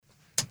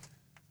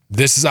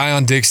This is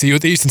Ion Dixie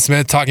with Easton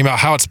Smith talking about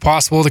how it's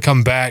possible to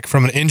come back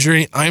from an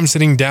injury. I'm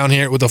sitting down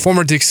here with a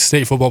former Dixie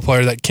State football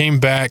player that came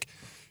back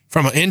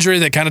from an injury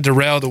that kind of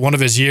derailed one of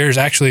his years,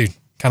 actually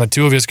kind of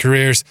two of his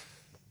careers.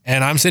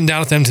 And I'm sitting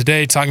down with him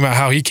today talking about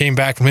how he came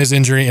back from his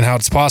injury and how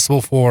it's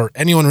possible for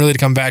anyone really to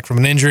come back from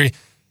an injury.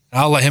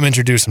 I'll let him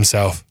introduce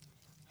himself.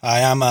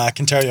 Hi, I'm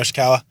Kentaro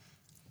Yoshikawa.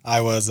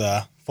 I was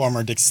a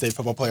former Dixie State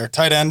football player,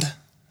 tight end.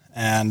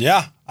 And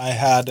yeah, I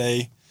had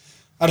a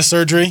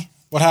surgery.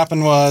 What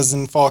happened was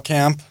in fall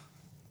camp,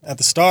 at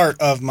the start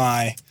of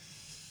my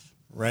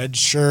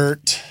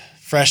redshirt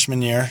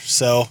freshman year,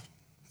 so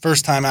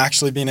first time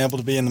actually being able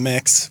to be in the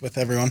mix with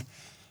everyone,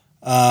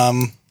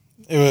 it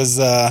was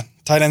a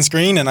tight end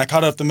screen, and I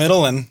caught it up the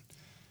middle, and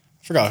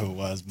I forgot who it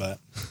was, but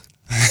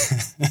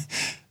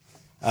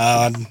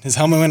his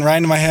helmet went right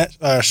into my head,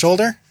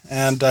 shoulder,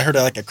 and I heard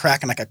like a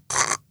crack and like a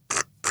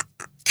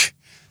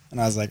and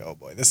I was like, oh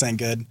boy, this ain't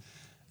good.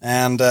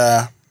 And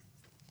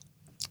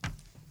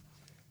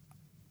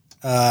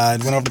I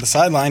went over to the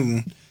sideline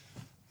and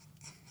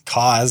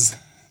the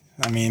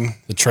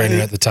trainer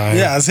at the time.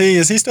 Yeah, is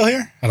he still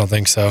here? I don't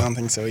think so. I don't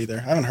think so either.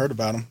 I haven't heard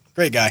about him.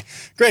 Great guy.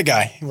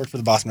 He worked for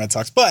the Boston Red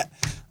Sox. But,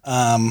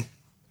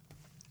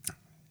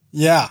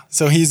 yeah,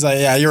 so he's like,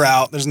 yeah, you're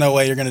out. There's no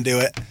way you're going to do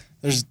it.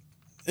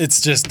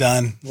 It's just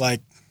done.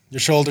 Like,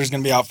 your shoulder's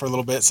going to be out for a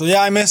little bit. So,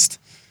 yeah, I missed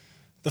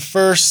the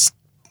first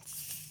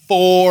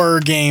 4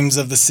 games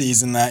of the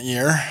season that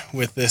year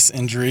with this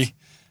injury.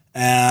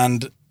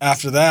 And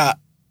after that,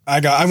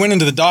 I went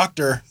into the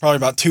doctor probably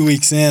about 2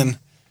 weeks in,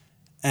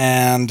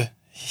 and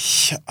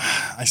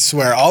I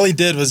swear all he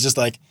did was just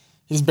like,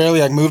 he just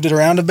barely like moved it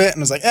around a bit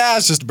and was like, yeah,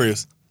 it's just a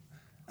bruise.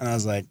 And I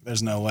was like,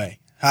 there's no way.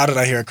 How did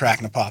I hear a crack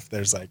and a pop?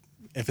 There's like,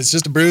 if it's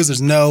just a bruise,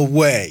 there's no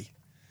way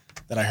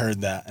that I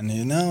heard that. And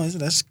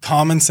that's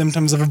common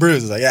symptoms of a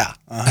bruise. I was like, yeah,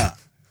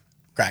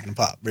 crack and a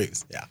pop,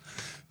 bruise, yeah.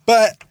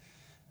 But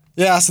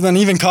yeah, so then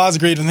even Kaz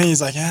agreed with me.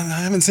 He's like, yeah,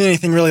 I haven't seen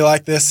anything really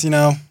like this,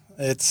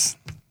 it's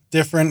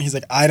different. He's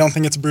like, I don't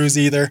think it's a bruise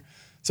either.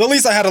 So at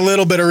least I had a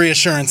little bit of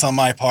reassurance on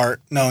my part,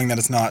 knowing that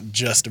it's not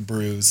just a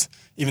bruise,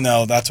 even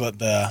though that's what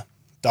the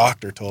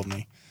doctor told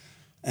me.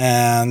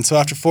 And so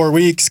after 4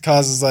 weeks,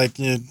 Kaz was like,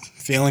 you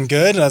feeling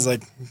good? And I was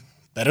like,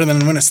 better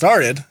than when it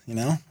started,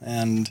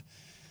 And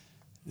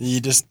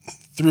he just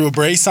threw a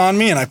brace on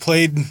me, and I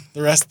played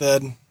the rest of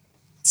the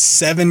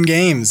 7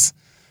 games.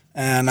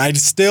 And I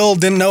still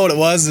didn't know what it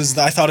was.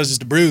 I thought it was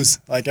just a bruise.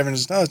 Like,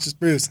 everyone's just, it's just a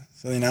bruise.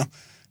 So,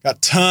 got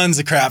tons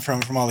of crap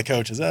from all the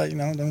coaches.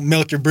 Don't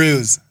milk your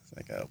bruise. It's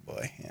like, oh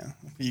boy, yeah.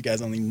 You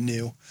guys only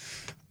knew.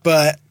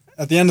 But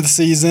at the end of the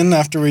season,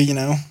 after we,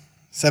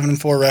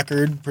 7-4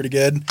 record, pretty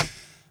good,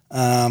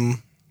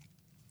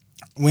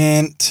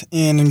 went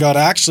in and got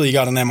an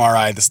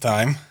MRI this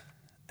time.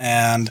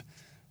 And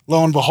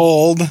lo and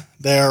behold,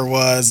 there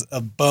was a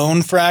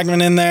bone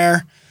fragment in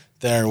there.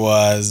 There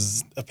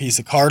was a piece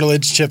of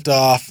cartilage chipped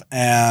off,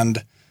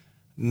 and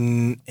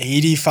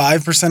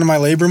 85% of my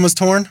labrum was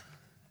torn.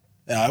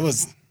 Yeah, it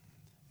was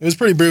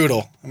pretty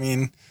brutal.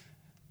 The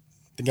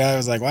guy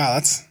was like, wow,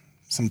 that's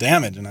some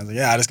damage. And I was like,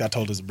 yeah, I just got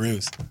told it was a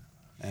bruise.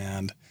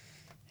 And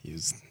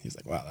he's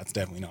like, wow, that's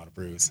definitely not a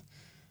bruise.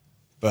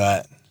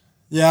 But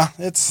yeah,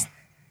 that's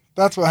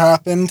what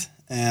happened.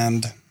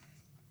 And,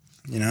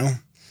 you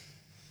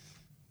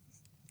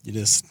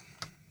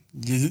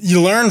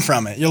learn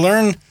from it. You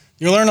learn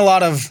a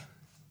lot of,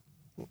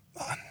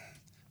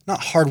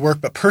 not hard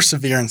work, but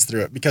perseverance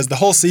through it, because the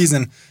whole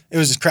season it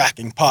was just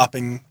cracking,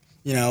 popping.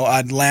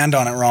 I'd land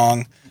on it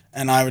wrong,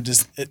 and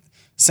it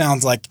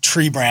sounds like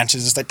tree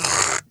branches just like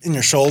in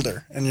your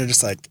shoulder, and you're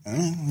just like,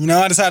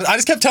 I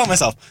just kept telling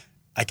myself,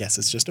 I guess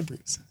it's just a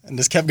bruise, and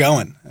just kept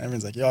going. And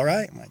everyone's like, you all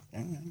right? I'm like, I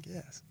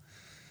guess.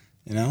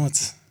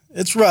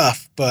 It's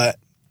rough, but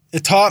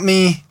it taught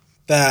me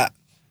that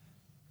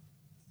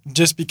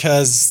just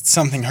because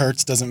something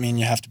hurts doesn't mean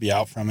you have to be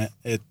out from it.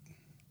 It's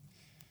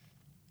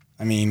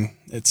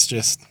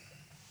just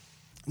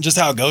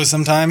how it goes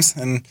sometimes,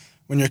 and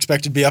when you're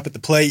expected to be up at the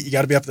plate, you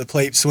got to be up at the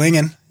plate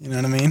swinging. You know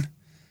what I mean?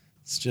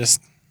 It's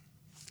just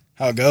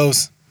how it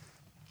goes.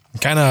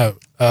 Kind of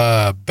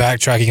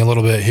backtracking a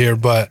little bit here,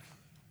 but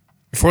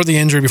before the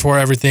injury, before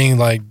everything,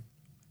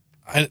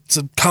 it's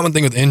a common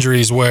thing with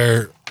injuries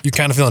where you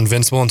kind of feel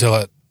invincible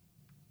until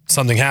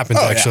something happens,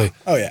 actually. Yeah.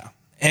 Oh, yeah.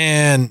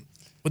 And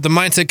with the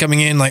mindset coming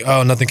in, like,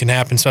 oh, nothing can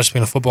happen, especially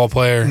being a football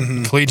player,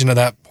 collegiate at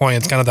that point,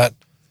 it's kind of that.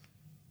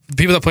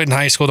 People that played in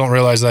high school don't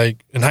realize,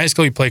 like, in high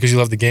school you play because you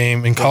love the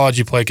game. In college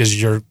you play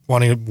because you're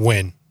wanting to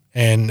win.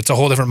 And it's a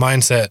whole different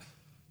mindset.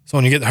 So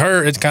when you get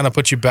hurt, it kind of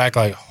puts you back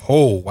like,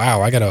 oh,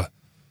 wow, I got to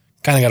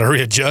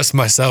readjust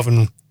myself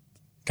and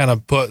kind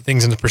of put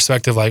things into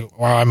perspective like,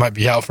 wow, I might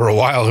be out for a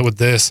while with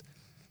this.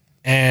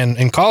 And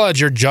in college,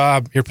 your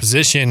job, your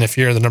position, if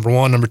you're the number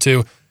 1, number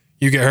 2,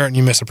 you get hurt and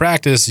you miss a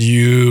practice,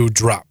 you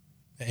drop.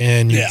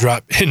 And you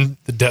drop in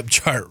the depth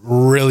chart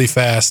really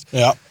fast.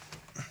 Yeah.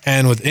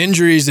 And with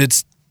injuries,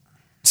 it's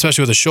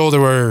especially with a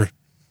shoulder where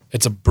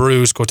it's a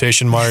bruise,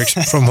 quotation marks,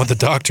 from what the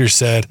doctor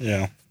said.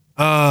 Yeah.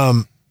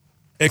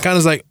 It kind of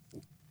is like,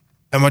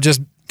 am I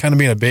just kind of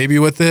being a baby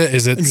with it?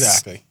 Is it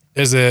Exactly.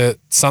 Is it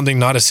something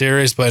not as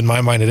serious, but in my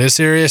mind it is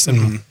serious? And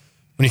when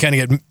you kind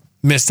of get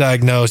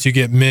misdiagnosed, you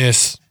kind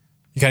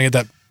of get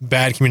that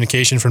bad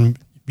communication from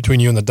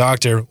between you and the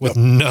doctor with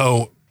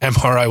no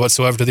MRI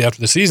whatsoever after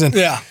the season.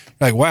 Yeah.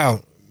 Like,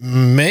 wow,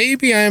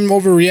 maybe I'm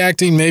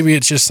overreacting. Maybe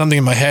it's just something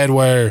in my head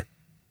where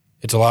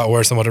it's a lot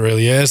worse than what it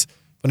really is.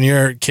 But in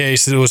your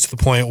case, it was to the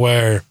point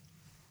where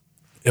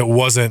it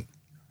wasn't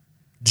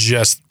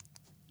just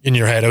in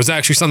your head. It was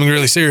actually something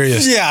really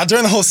serious. Yeah,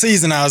 during the whole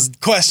season, I was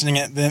questioning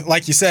it. Then,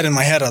 like you said, in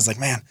my head, I was like,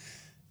 man,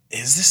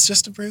 is this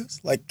just a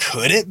bruise? Like,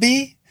 could it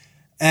be?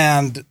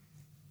 And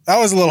that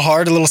was a little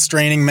hard, a little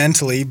straining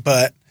mentally.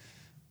 But,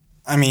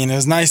 I mean, it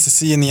was nice to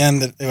see in the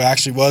end that it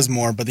actually was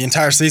more. But the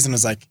entire season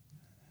was like,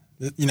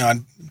 you know,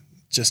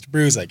 just a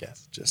bruise, I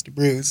guess. Just a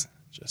bruise.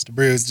 Just a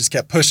bruise. Just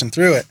kept pushing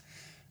through it.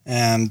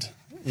 And,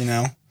 you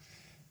know,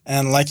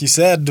 and like you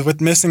said,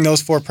 with missing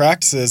those 4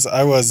 practices,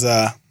 I was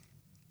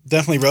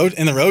definitely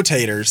in the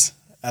rotators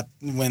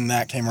when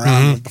that came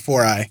around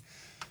before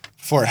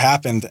it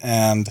happened.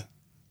 And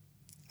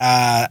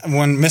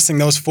when missing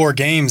those 4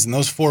 games and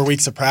those 4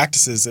 weeks of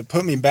practices, it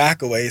put me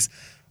back a ways.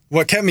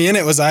 What kept me in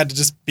it was I had to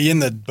just be in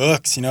the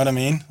books, you know what I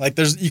mean? Like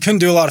you couldn't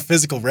do a lot of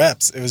physical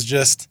reps. It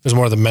was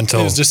more of the mental.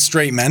 It was just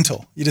straight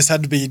mental. You just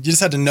had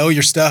to know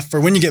your stuff.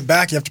 For when you get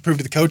back, you have to prove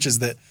to the coaches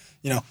that,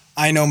 you know,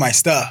 I know my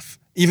stuff.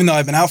 Even though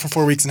I've been out for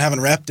 4 weeks and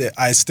haven't repped it,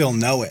 I still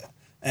know it.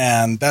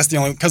 And that's the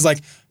only, because like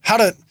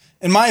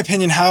in my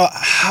opinion,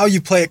 how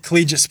you play at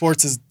collegiate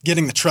sports is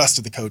getting the trust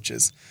of the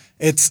coaches.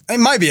 It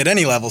might be at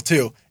any level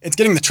too. It's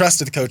getting the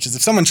trust of the coaches.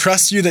 If someone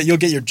trusts you that you'll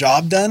get your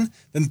job done,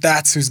 then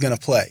that's who's going to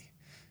play.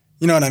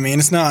 You know what I mean?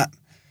 It's not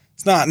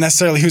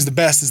necessarily who's the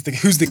best,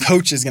 it's who's the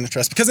coach is going to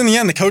trust. Because in the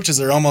end, the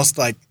coaches are almost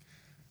like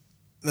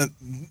the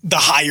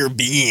higher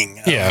being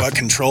of what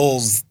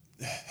controls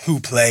who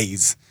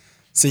plays.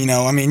 So, you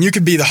know, I mean, you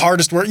could be the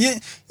hardest worker. You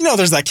know,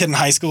 there's that kid in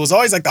high school who's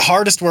always like the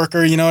hardest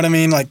worker, you know what I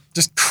mean? Like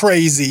just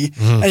crazy.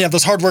 And you have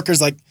those hard workers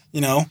like,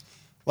 you know,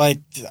 like,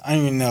 I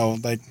don't even know,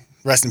 like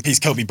rest in peace,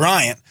 Kobe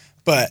Bryant.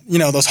 But, you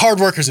know, those hard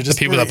workers are just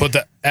the people that put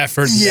the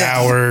effort,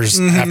 hours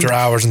after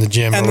hours in the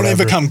gym and or whatever.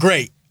 They become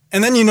great.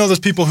 And then, you know, those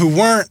people who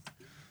weren't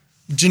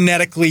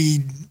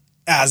genetically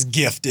as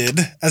gifted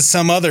as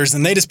some others,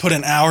 and they just put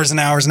in hours and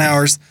hours and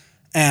hours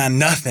and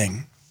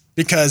nothing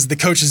because the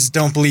coaches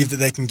don't believe that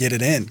they can get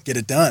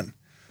it done.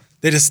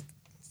 They just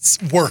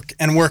work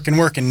and work and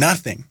work and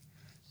nothing.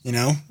 You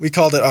know, we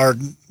called it our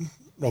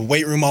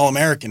weight room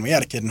All-American. We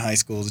had a kid in high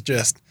school who was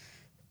just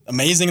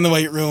amazing in the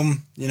weight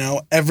room, you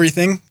know,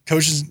 everything.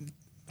 Coaches,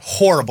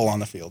 horrible on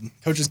the field.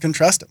 Coaches couldn't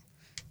trust him.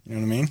 You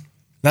know what I mean?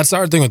 That's the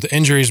hard thing with the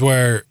injuries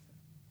where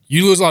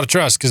you lose a lot of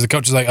trust because the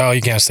coach is like, oh,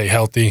 he can't stay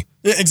healthy.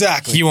 Yeah,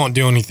 exactly. He won't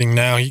do anything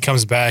now. He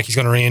comes back. He's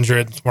going to re-injure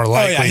it. It's more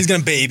likely. Oh, yeah, he's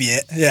going to baby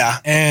it. Yeah.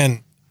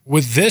 And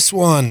with this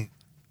one,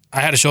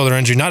 I had a shoulder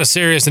injury. Not as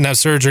serious, didn't have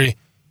surgery.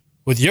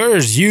 With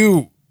yours,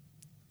 you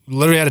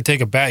literally had to take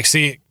a back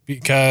seat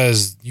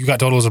because you got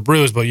told it was a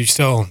bruise, but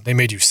they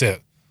made you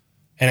sit.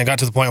 And it got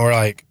to the point where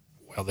like,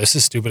 well, this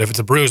is stupid. If it's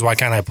a bruise, why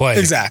can't I play?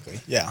 Exactly,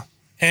 yeah.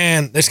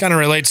 And this kind of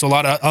relates to a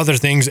lot of other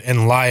things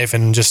in life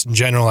and just in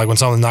general. Like when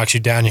someone knocks you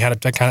down, you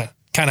had to kind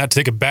of have to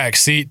take a back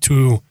seat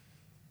to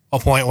a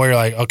point where you're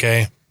like,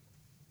 okay,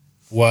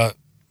 what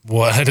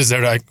is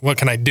there? What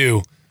can I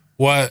do?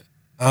 What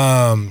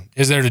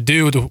is there to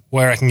do to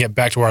where I can get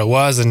back to where I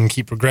was and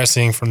keep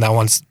progressing from that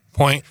one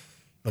point?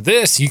 But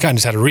this, you kind of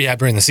just had to rehab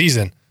during the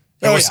season.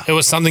 It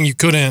was something you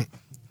couldn't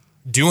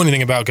do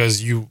anything about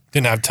because you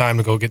didn't have time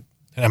to go get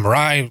an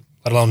MRI,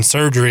 let alone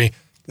surgery.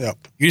 Yep.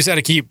 You just had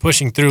to keep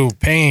pushing through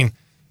pain.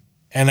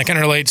 And that kind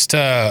of relates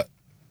to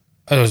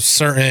a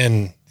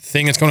certain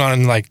thing that's going on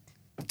in like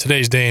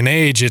today's day and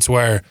age. It's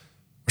where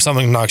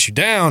something knocks you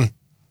down,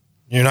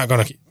 you're not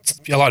going to,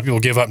 a lot of people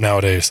give up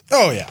nowadays.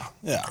 Oh, yeah.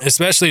 Yeah.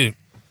 Especially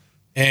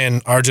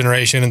in our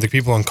generation and the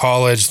people in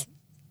college,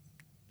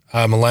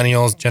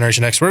 millennials,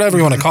 Generation X, whatever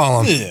you want to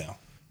call them.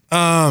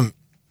 Yeah.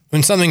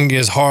 When something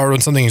is hard,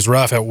 when something is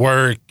rough at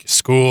work,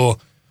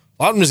 school,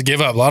 a lot of them just give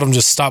up. A lot of them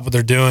just stop what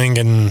they're doing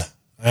and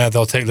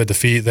they'll take the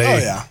defeat.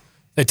 They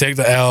take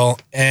the L.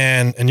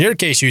 And in your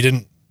case, you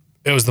didn't.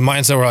 It was the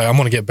mindset where like, I'm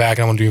going to get back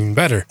and I'm going to do even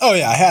better. Oh,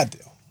 yeah, I had to.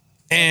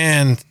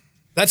 And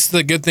that's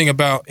the good thing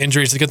about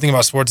injuries. The good thing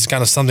about sports is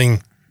kind of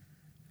something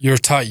you're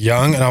taught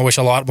young. And I wish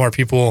a lot more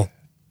people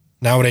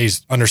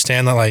nowadays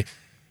understand that, like,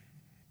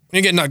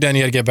 when you get knocked down,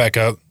 you got to get back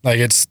up. Like,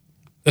 it's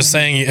a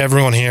saying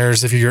everyone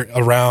hears if you're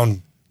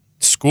around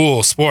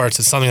school sports.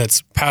 It's something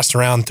that's passed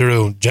around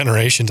through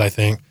generations, I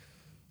think.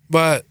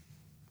 But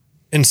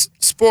in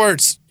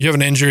sports, you have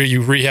an injury,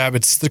 you rehab.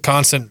 It's the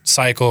constant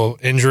cycle: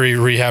 injury,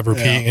 rehab,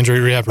 repeat, injury,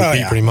 rehab,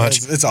 repeat. Pretty much.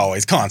 It's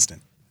always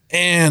constant.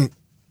 And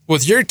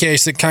with your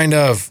case, it kind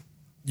of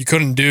you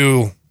couldn't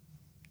do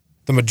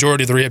the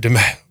majority of the rehab to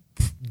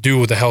do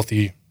with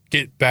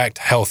get back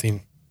to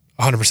healthy,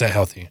 100%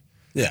 healthy.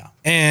 Yeah.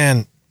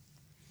 And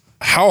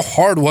how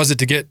hard was it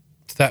to get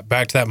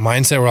back to that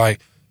mindset where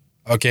like,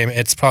 okay,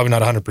 it's probably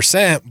not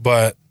 100%,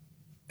 but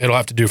it'll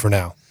have to do for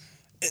now.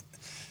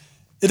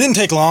 it didn't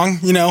take long,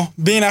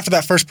 being after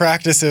that first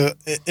practice,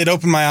 it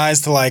opened my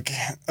eyes to like,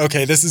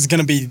 okay, this is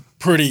going to be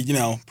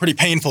pretty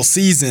painful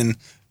season,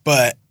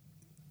 but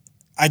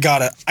I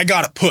gotta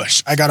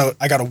push. I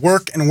gotta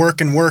work and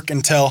work and work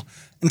until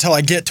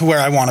I get to where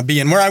I want to be.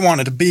 And where I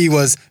wanted to be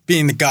was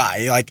being the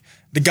guy,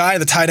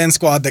 the tight end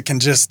squad that can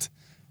just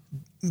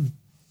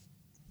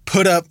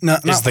put up.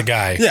 The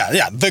guy.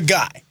 Yeah, the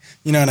guy.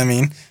 You know what I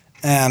mean?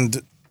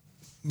 And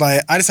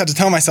I just had to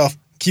tell myself,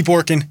 keep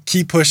working,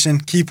 keep pushing,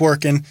 keep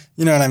working.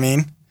 You know what I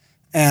mean?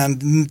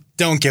 And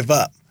don't give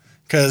up,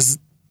 because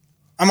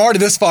I'm already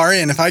this far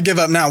in. If I give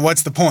up now,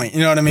 what's the point? You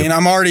know what I mean? Yep.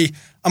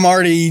 I'm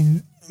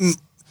already,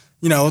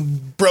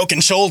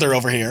 broken shoulder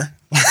over here,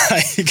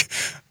 like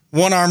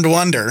one-armed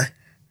wonder.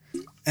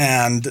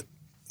 And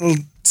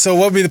so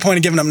what would be the point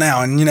of giving up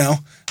now? And,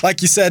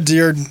 like you said, to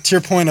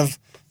your point of,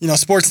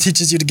 sports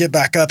teaches you to get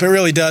back up. It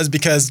really does,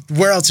 because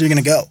where else are you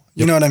going to go?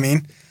 You know what I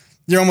mean?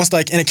 You're almost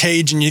like in a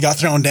cage and you got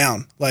thrown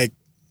down. Like,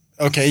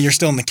 okay, you're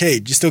still in the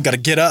cage. You still got to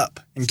get up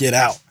and get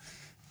out.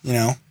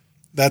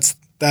 That's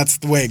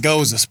the way it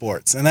goes with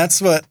sports. And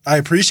that's what I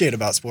appreciate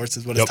about sports,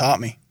 is what it's taught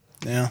me.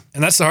 Yeah.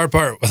 And that's the hard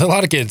part with a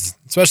lot of kids,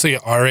 especially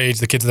our age,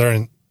 the kids that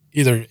are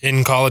either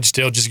in college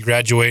still, just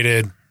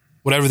graduated,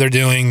 whatever they're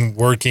doing,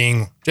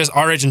 working, just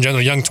our age in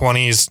general, young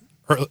 20s,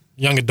 or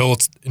young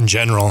adults in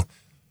general.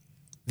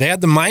 They have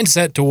the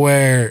mindset to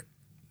where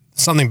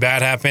something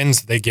bad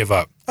happens, they give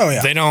up. Oh,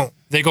 yeah.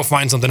 They go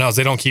find something else.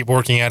 They don't keep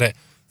working at it.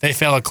 They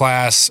fail a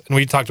class. And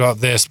we talked about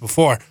this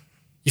before.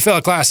 You fail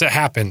a class, it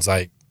happens.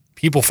 Like,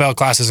 people fail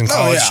classes in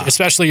college,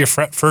 especially your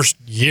first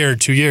year,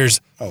 2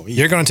 years. Oh, yeah.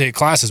 You're going to take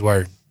classes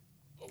where,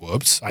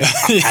 whoops,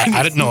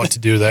 I didn't know what to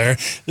do there.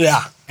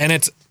 Yeah. And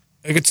it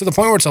gets to the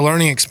point where it's a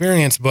learning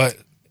experience, but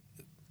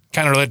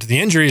kind of related to the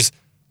injuries,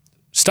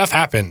 stuff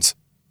happens.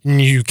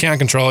 And you can't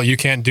control it. You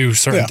can't do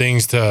certain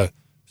things to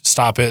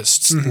stop it.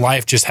 Mm-hmm.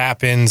 Life just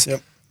happens.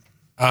 Yep.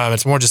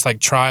 It's more just like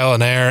trial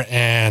and error.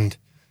 And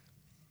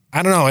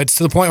I don't know, it's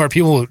to the point where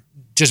people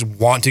just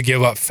want to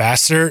give up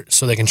faster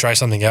so they can try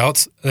something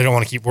else. They don't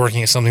want to keep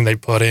working at something they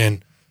put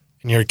in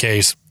your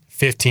case,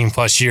 15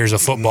 plus years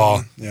of football.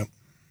 Mm-hmm. Yep.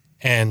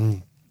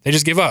 And they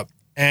just give up.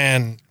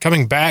 And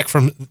coming back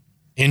from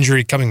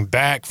injury, coming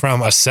back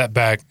from a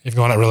setback, if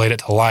you want to relate it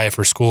to life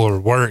or school or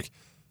work,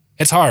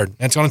 it's hard.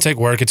 It's going to take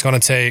work. It's going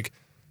to take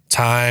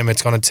time.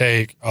 It's going to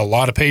take a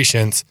lot of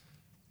patience.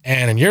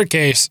 And in your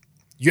case,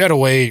 you had to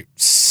wait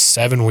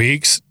 7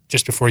 weeks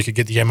just before you could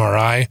get the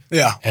MRI.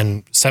 Yeah.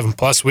 And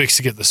 7+ weeks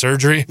to get the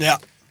surgery. Yeah.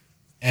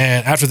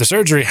 And after the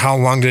surgery, how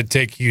long did it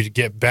take you to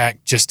get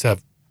back just to,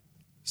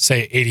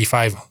 say,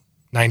 85,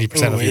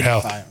 90% of your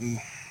health?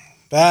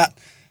 That,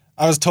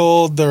 I was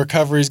told the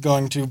recovery is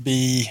going to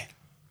be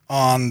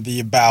on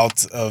the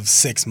about of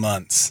 6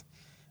 months.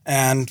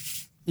 And,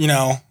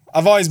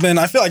 I've always been,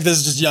 I feel like this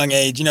is just young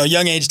age,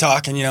 young age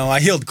talking,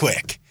 I healed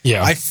quick.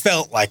 Yeah. I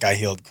felt like I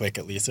healed quick,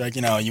 at least. Like,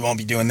 you won't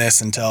be doing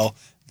this until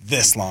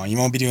this long. You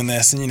won't be doing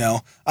this. And,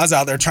 I was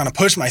out there trying to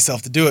push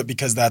myself to do it,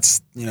 because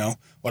that's,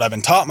 what I've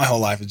been taught my whole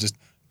life, is just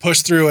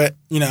push through it,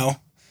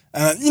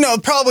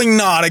 probably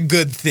not a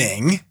good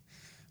thing,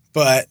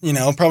 but,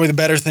 probably the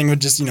better thing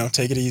would just,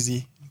 take it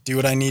easy, do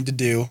what I need to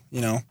do,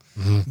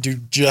 do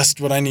just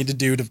what I need to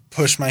do to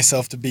push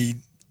myself to be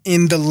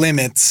in the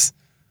limits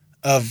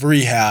of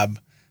rehab.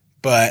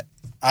 But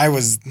I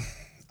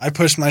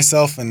pushed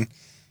myself, and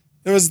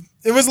it was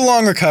a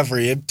long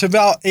recovery. To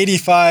about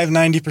 85,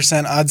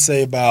 90%, I'd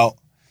say about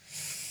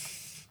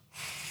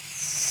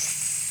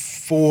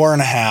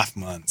 4.5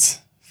 months.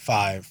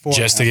 4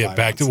 just to get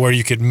back to where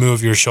you could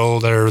move your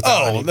shoulder.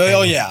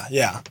 Oh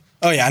yeah.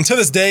 And to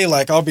this day,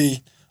 like I'll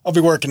be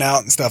working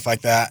out and stuff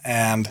like that,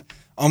 and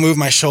I'll move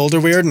my shoulder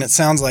weird, and it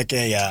sounds like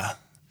a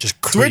just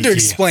it's weird to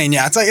explain.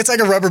 Yeah, it's like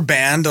a rubber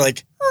band,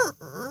 like,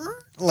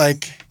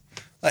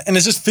 and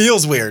it just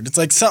feels weird. It's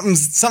like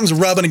something's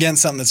rubbing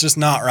against something that's just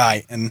not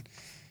right. And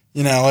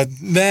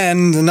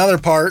then another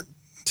part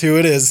to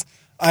it is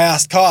I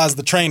asked Cause,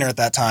 the trainer at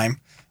that time,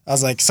 I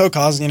was like, so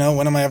Cause, when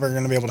am I ever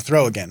going to be able to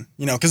throw again?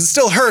 Because it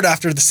still hurt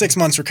after the 6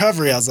 months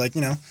recovery. I was like,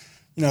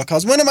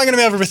 Cause, when am I going to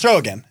be able to throw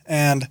again?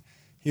 And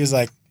he was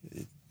like,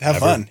 have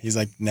fun. He's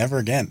like, never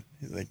again.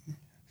 He's like,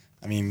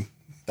 I mean,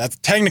 that's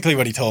technically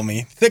what he told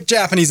me. Thick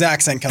Japanese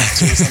accent comes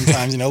through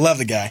sometimes, love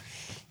the guy.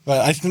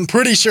 But I'm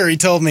pretty sure he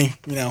told me,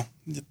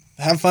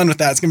 have fun with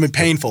that. It's going to be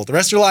painful. The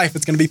rest of your life,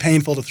 it's going to be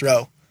painful to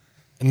throw.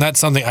 And that's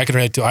something I can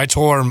relate to. I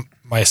tore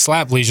my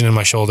slap lesion in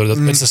my shoulder.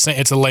 It's the same.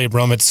 It's a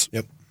labrum. It's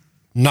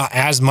not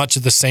as much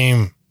of the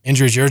same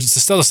injury as yours. It's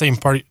still the same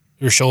part of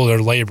your shoulder,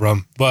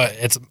 labrum, but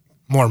it's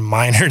more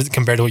minor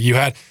compared to what you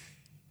had.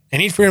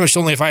 And he's pretty much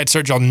told me if I had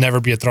surgery, I'll never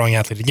be a throwing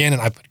athlete again.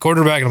 And I played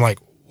quarterback, and I'm like,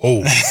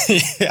 whoa.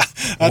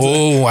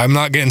 I'm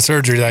not getting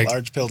surgery. Like,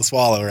 large pill to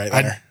swallow right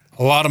there.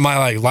 A lot of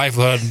my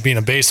livelihood, being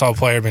a baseball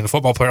player, being a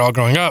football player, all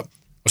growing up,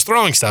 was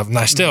throwing stuff. And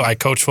I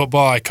coach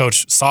football. I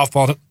coach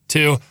softball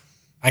too.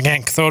 I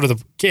can't throw to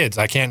the kids.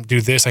 I can't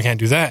do this. I can't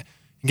do that.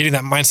 And getting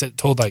that mindset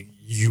told,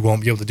 you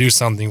won't be able to do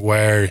something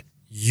where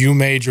you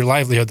made your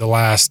livelihood the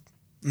last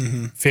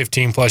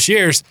 15 plus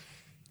years.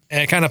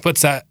 And it kind of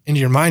puts that into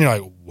your mind. You're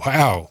like,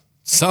 wow,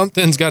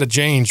 something's got to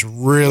change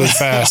really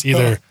fast.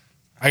 Either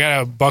I got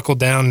to buckle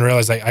down and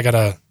realize like I got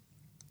to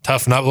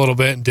toughen up a little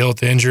bit and deal with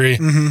the injury,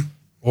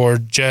 or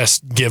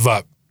just give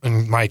up.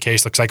 In my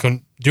case, because I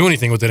couldn't do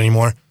anything with it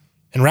anymore.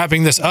 And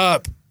wrapping this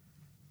up,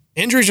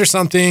 injuries are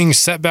something,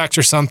 setbacks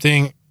are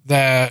something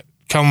that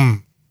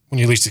come when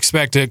you least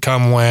expect it,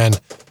 come when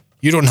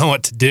you don't know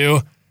what to do.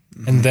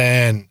 And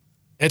then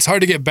it's hard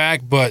to get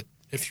back, but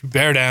if you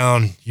bear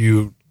down,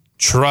 you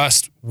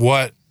trust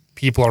what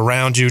people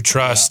around you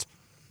trust,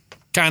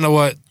 kind of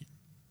what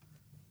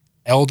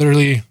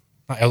elders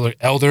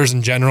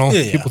in general,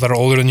 people that are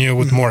older than you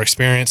with more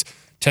experience,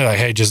 tell you like,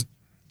 hey, just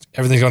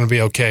everything's going to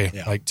be okay.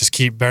 Yeah. Like, just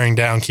keep bearing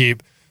down,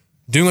 keep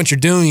doing what you're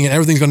doing, and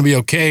everything's going to be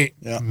okay.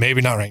 Yeah.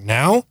 Maybe not right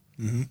now,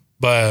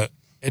 but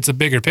it's a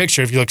bigger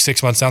picture. If you look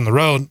 6 months down the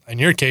road, in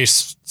your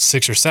case,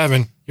 6 or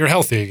 7, you're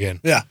healthy again.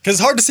 Yeah, because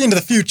it's hard to see into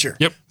the future.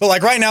 Yep. But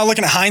like right now,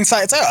 looking at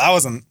hindsight, it's like, oh,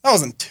 that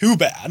wasn't too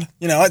bad.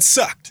 You know, it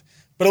sucked,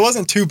 but it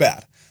wasn't too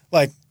bad.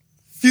 Like,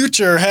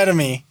 future ahead of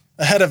me,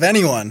 ahead of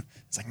anyone,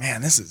 it's like,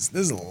 man, this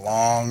is a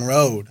long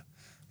road.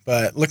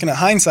 But looking at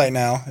hindsight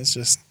now, it's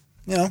just,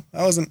 you know,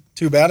 that wasn't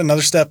too bad.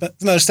 Another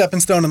stepping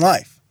stone in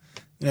life.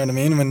 You know what I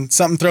mean? When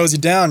something throws you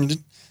down, you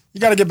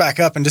got to get back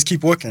up and just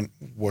keep working,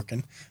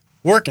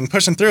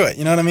 pushing through it.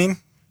 You know what I mean?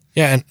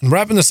 Yeah, and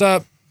wrapping this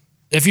up,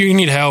 if you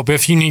need help,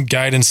 if you need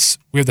guidance,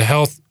 we have the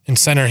Health and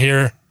Center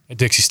here at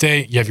Dixie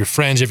State. You have your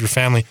friends, you have your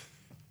family.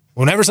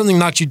 Whenever something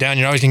knocks you down,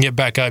 you're always going to get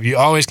back up. You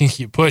always can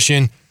keep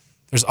pushing.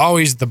 There's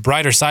always the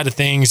brighter side of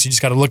things. You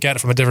just got to look at it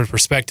from a different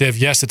perspective.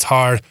 Yes, it's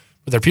hard,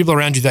 but there are people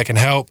around you that can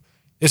help.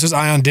 This is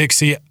Ion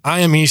Dixie. I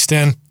am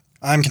Easton.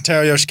 I'm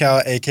Kentaro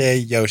Yoshikawa, a.k.a.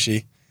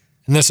 Yoshi.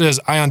 And this is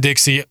Ion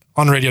Dixie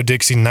on Radio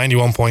Dixie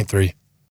 91.3.